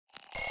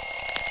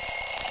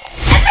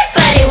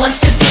wants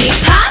to be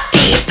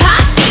Poppy,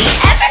 Poppy.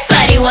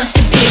 Everybody wants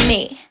to be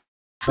me.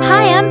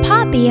 Hi, I'm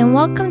Poppy, and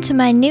welcome to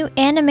my new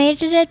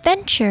animated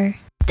adventure.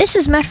 This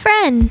is my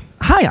friend.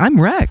 Hi, I'm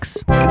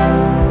Rex.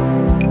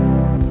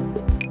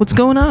 What's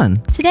going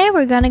on? Today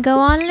we're gonna go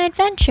on an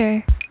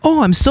adventure.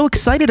 Oh, I'm so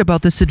excited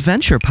about this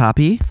adventure,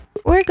 Poppy.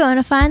 We're going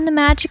to find the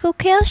magical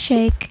kale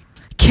shake.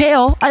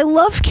 Kale? I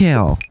love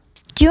kale.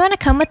 Do you want to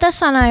come with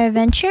us on our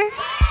adventure?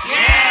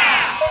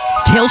 Yeah!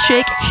 Kale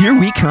shake, here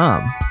we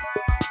come.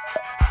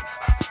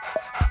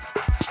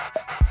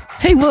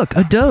 Hey, look,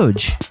 a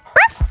Doge.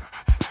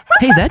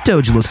 Hey, that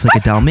Doge looks like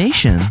a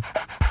Dalmatian.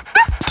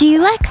 Do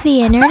you like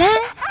the internet?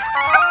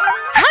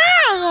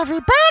 Hi,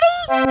 everybody!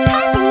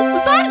 Poppy,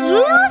 is that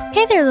you?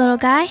 Hey there, little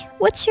guy.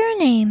 What's your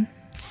name?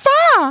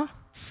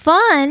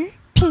 Fun?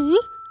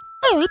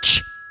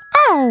 P-H-O.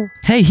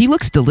 Hey, he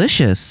looks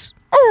delicious.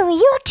 Oh,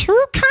 you're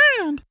too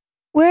kind.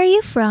 Where are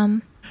you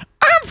from?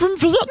 I'm from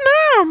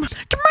Vietnam.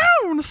 Come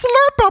on,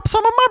 slurp up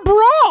some of my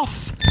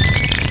broth.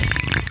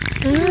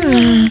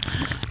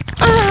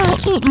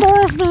 Eat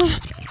more of me.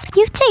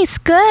 You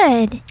taste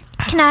good.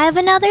 Can I have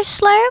another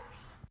slurp?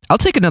 I'll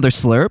take another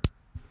slurp.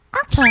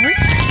 Okay.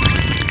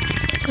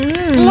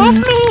 Love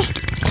me.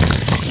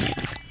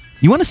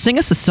 You want to sing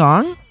us a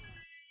song?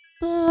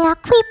 Yeah,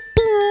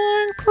 creepy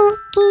and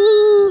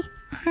kooky.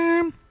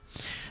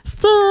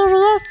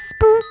 Serious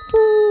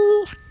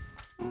spooky.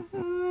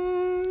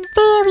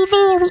 Very,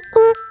 very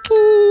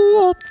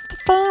ooky. It's the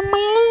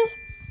family.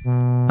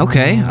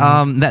 Okay,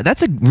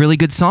 that's a really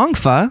good song,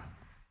 Pho.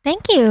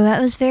 Thank you.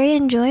 That was very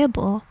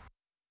enjoyable.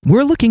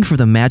 We're looking for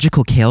the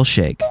magical kale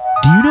shake.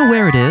 Do you know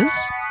where it is?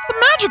 The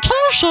magic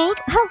kale shake?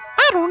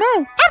 I don't know.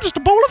 I'm just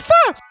a bowl of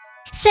fat.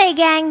 Say,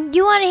 gang,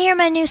 you want to hear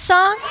my new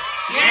song?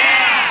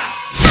 Yeah!